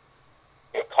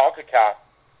 CONCACAF,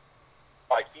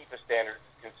 by FIFA standards,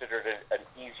 is considered an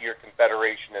easier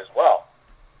confederation as well.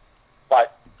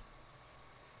 But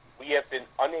we have been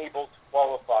unable to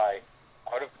qualify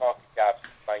out of CONCACAF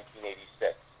since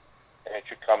 1986. And it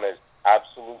should come as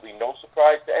absolutely no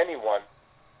surprise to anyone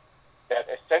that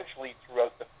essentially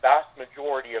throughout the vast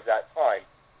majority of that time,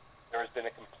 there has been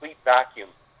a complete vacuum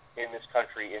in this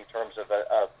country in terms of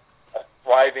a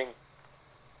thriving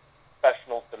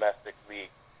professional domestic league.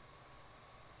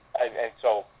 And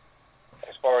so,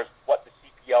 as far as what the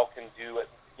CPL can do,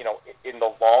 in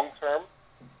the long term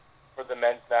for the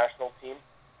men's national team,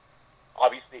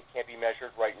 obviously it can't be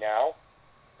measured right now,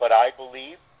 but I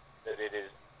believe that it is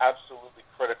absolutely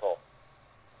critical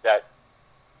that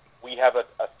we have a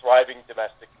thriving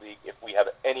domestic league if we have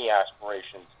any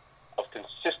aspirations of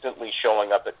consistently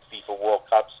showing up at FIFA World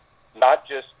Cups, not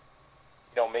just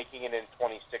making it in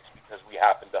 26 because we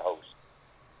happen to host.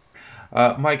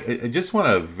 Mike, I just want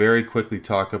to very quickly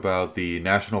talk about the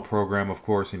national program, of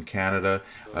course, in Canada.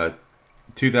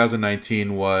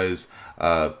 2019 was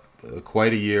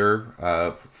quite a year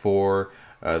for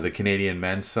the Canadian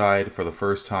men's side. For the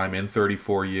first time in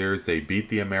 34 years, they beat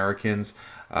the Americans.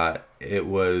 It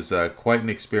was quite an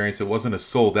experience. It wasn't a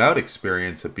sold-out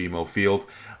experience at BMO Field,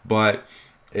 but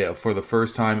for the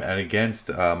first time, and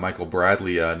against Michael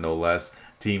Bradley, no less,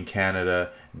 Team Canada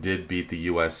did beat the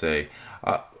USA.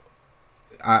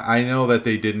 I know that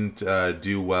they didn't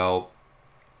do well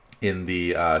in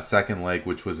the second leg,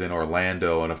 which was in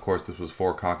Orlando, and of course this was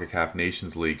for CONCACAF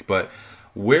Nations League. But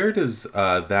where does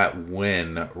that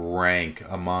win rank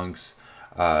amongst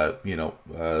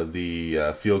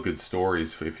the feel-good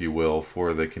stories, if you will,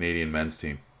 for the Canadian men's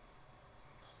team?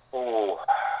 Ooh.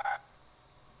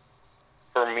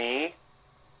 For me,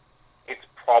 it's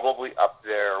probably up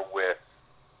there with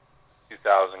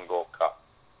 2000 Gold Cup.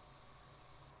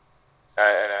 And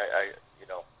I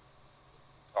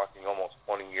talking almost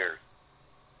 20 years.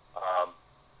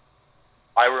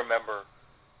 I remember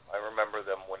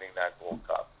them winning that Gold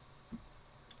Cup,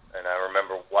 and I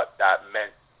remember what that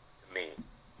meant to me.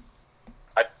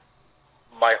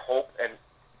 My hope, and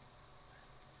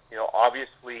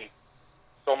obviously,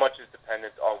 so much is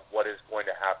dependent on what is going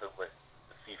to happen with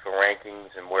the FIFA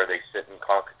rankings and where they sit in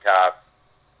CONCACAF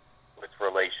with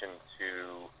relation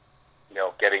to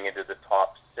getting into the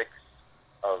top 6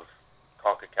 of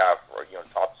CONCACAF, or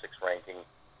top 6 ranking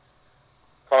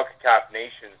CONCACAF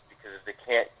nations, because if they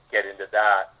can't get into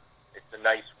that, it's a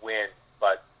nice win,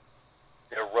 but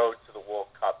their road to the World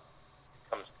Cup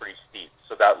becomes pretty steep.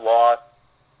 So that loss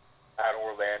at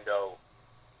Orlando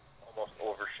almost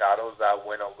overshadows that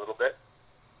win a little bit.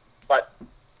 But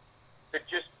to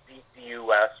just beat the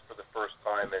U.S. for the first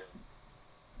time in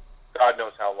God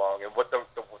knows how long, and what the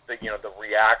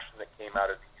reaction that came out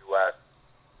of the U.S.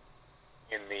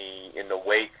 in the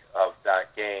wake of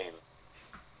that game,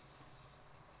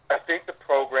 I think the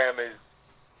program is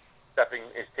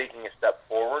taking a step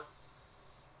forward.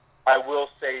 I will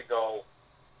say, though,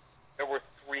 there were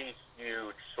 3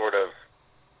 huge sort of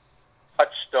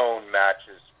touchstone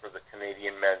matches for the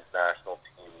Canadian men's national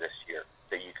team this year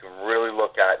that you can really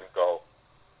look at and go,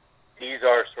 these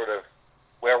are sort of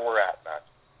where we're at matches.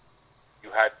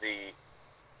 You had the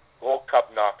Gold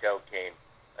Cup knockout game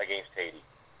against Haiti.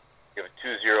 You have a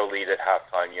 2-0 lead at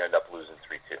halftime, you end up losing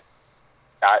 3-2.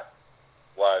 That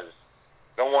was,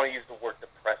 I don't want to use the word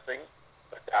depressing,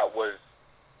 but that was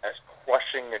as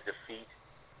crushing a defeat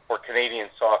for Canadian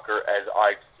soccer as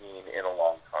I've seen in a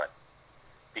long time.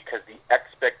 Because the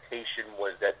expectation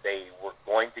was that they were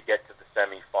going to get to the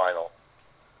semifinal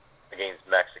against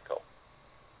Mexico.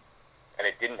 And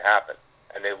it didn't happen.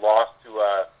 And they lost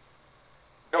to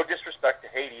no disrespect to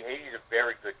Haiti. Haiti's a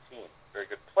very good team, very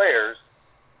good players,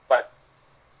 but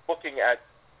looking at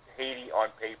Haiti on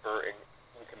paper in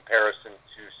comparison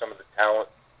to some of the talent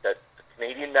that the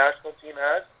Canadian national team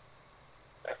has,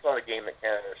 that's not a game that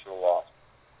Canada should have lost.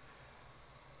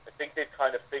 I think they've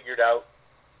kind of figured out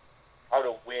how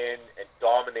to win and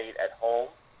dominate at home.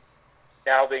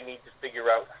 Now they need to figure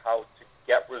out how to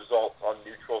get results on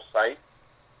neutral sites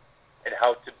and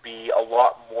how to be a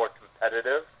lot more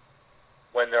competitive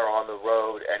when they're on the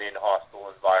road and in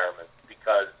hostile environments,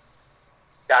 because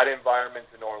that environment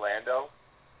in Orlando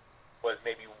was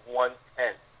maybe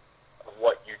 1/10 of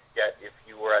what you'd get if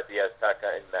you were at the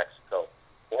Azteca in Mexico,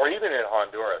 or even in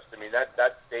Honduras. I mean,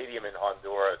 that stadium in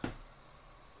Honduras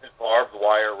is barbed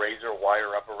wire, razor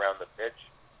wire up around the pitch.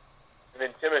 An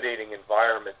intimidating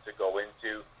environment to go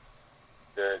into.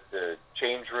 The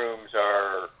change rooms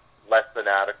are less than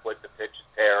adequate. The pitch is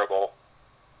terrible.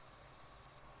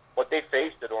 What they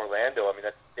faced at Orlando, I mean,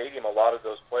 that stadium, a lot of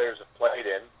those players have played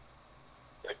in.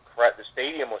 The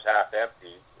stadium was half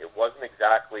empty. It wasn't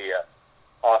exactly a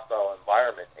hostile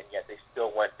environment, and yet they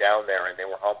still went down there and they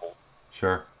were humbled.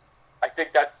 Sure. I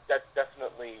think that's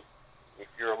definitely, if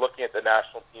you're looking at the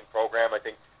national team program, I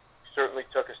think certainly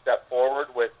took a step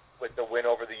forward with the win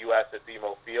over the U.S. at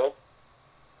BMO Field.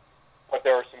 But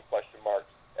there are some question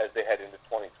marks as they head into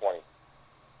 2020.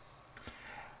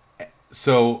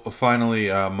 So finally,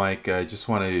 Mike, I just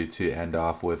wanted to end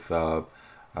off with a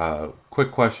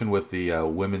quick question with the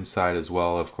women's side as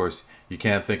well. Of course, you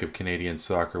can't think of Canadian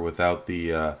soccer without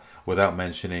without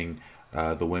mentioning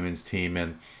the women's team,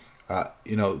 and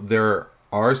there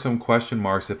are some question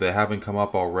marks if they haven't come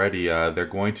up already. They're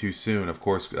going to soon. Of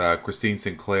course, Christine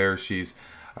Sinclair, she's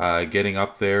getting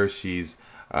up there. She's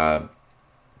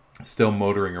still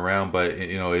motoring around, but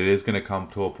it is going to come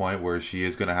to a point where she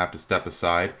is going to have to step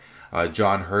aside.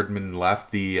 John Herdman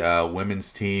left the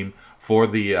women's team for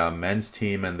the men's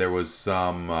team, and there was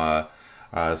some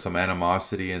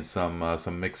animosity and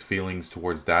some mixed feelings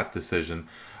towards that decision.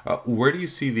 Where do you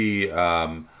see the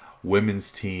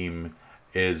women's team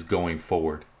is going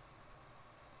forward?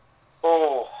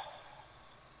 The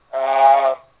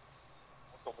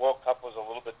World Cup was a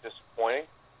little bit disappointing.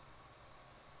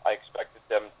 I expected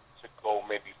them to go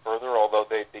maybe further, although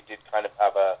they did kind of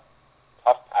have a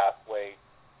tough pathway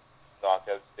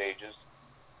knockout stages.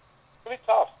 Really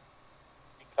tough,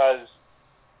 because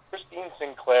Christine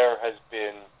Sinclair has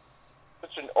been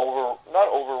such an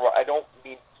I don't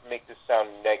mean to make this sound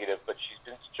negative, but she's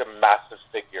been such a massive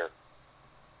figure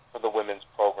for the women's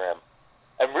program,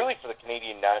 and really for the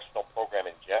Canadian national program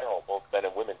in general, both men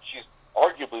and women. She's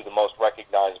arguably the most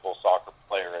recognizable soccer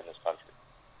player in this country.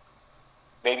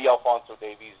 Maybe Alphonso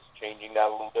Davies is changing that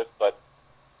a little bit, but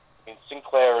I mean,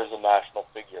 Sinclair is a national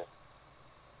figure.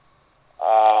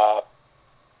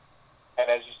 And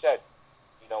as you said,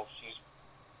 she's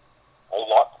a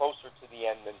lot closer to the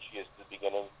end than she is to the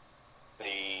beginning.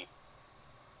 The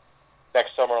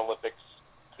next Summer Olympics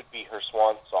could be her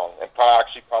swan song, and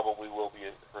probably will be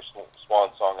her swan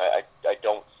song. I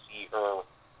don't see her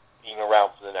being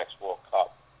around for the next World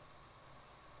Cup.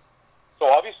 So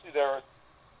obviously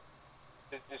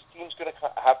this team's going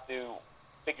to have to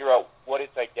figure out what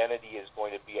its identity is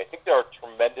going to be. I think there are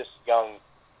tremendous young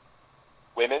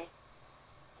women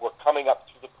who are coming up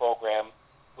through the program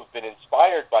who've been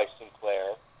inspired by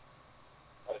Sinclair.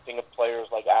 I think of players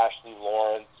like Ashley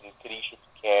Lawrence and Kadisha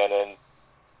Buchanan.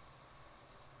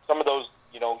 Some of those,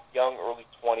 young early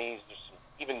 20s. There's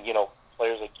even,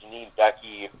 players like Janine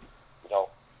Becky,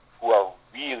 who are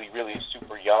really, really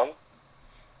super young.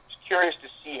 Just curious to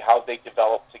see how they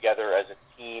develop together as a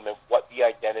team and what the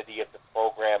identity of the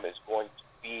program is going to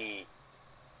be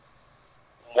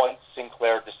once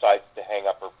Sinclair decides to hang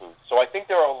up her boots. So I think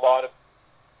there are a lot of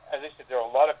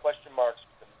question marks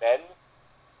for the men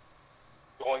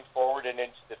going forward and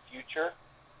into the future.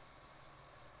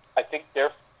 I think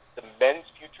the men's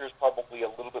future is probably a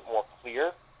little bit more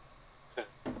clear because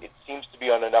it seems to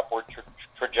be on an upward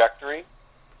trajectory.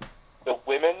 The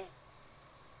women,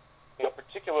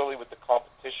 particularly with the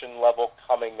competition level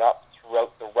coming up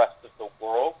throughout the rest of the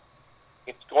world,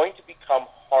 it's going to become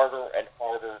harder and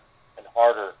harder and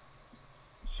harder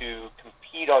to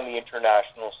compete on the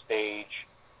international stage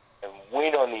and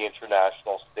win on the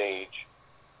international stage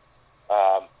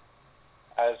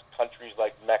as countries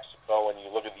like Mexico, and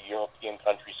you look at the European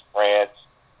countries, France,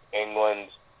 England,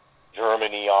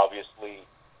 Germany, obviously,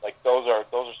 like those are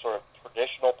sort of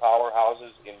traditional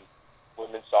powerhouses in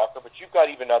women's soccer, but you've got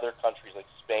even other countries like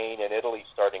Spain and Italy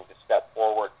starting to step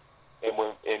forward in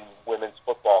women's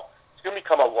football. It's going to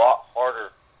become a lot harder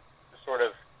to sort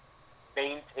of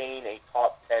maintain a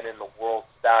top 10 in the world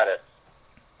status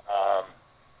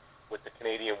with the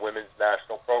Canadian women's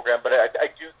national program. But I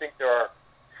do think there are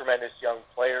tremendous young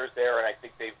players there, and I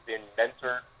think they've been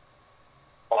mentored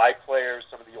by players,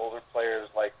 some of the older players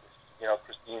like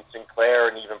Christine Sinclair,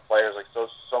 and even players like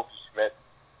Sophie Schmidt,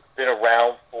 who've been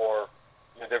around for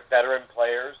they're veteran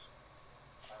players.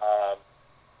 I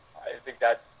think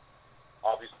that's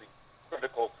obviously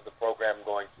critical to the program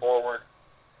going forward.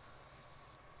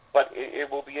 But it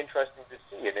will be interesting to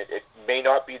see. And it may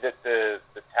not be that the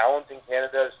talent in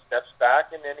Canada steps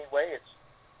back in any way. It's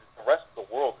the rest of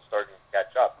the world is starting to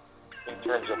catch up in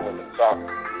terms of women's soccer.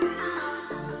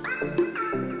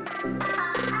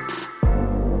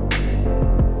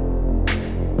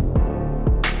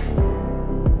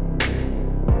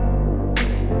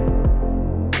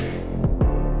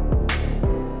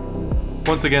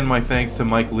 Once again, my thanks to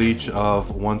Mike Leach of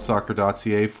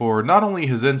OneSoccer.ca for not only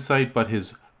his insight, but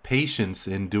his patience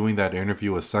in doing that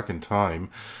interview a second time.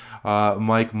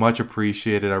 Mike, much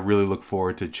appreciated. I really look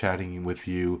forward to chatting with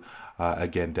you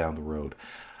again down the road.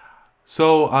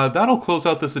 So that'll close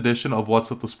out this edition of What's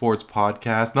Up the Sports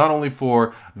podcast, not only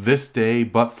for this day,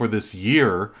 but for this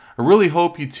year. I really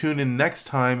hope you tune in next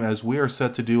time as we are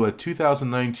set to do a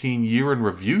 2019 year in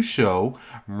review show.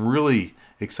 I'm really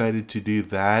excited to do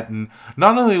that, and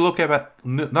not only look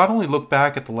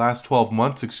back at the last 12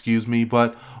 months,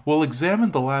 but we'll examine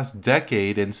the last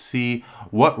decade and see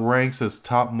what ranks as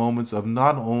top moments of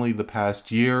not only the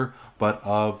past year, but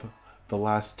of the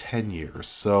last 10 years.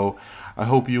 So I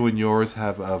hope you and yours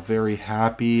have a very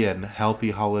happy and healthy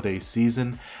holiday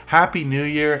season. Happy New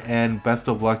Year, and best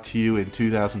of luck to you in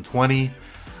 2020.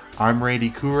 I'm Randy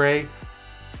Kure, and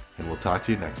we'll talk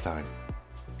to you next time.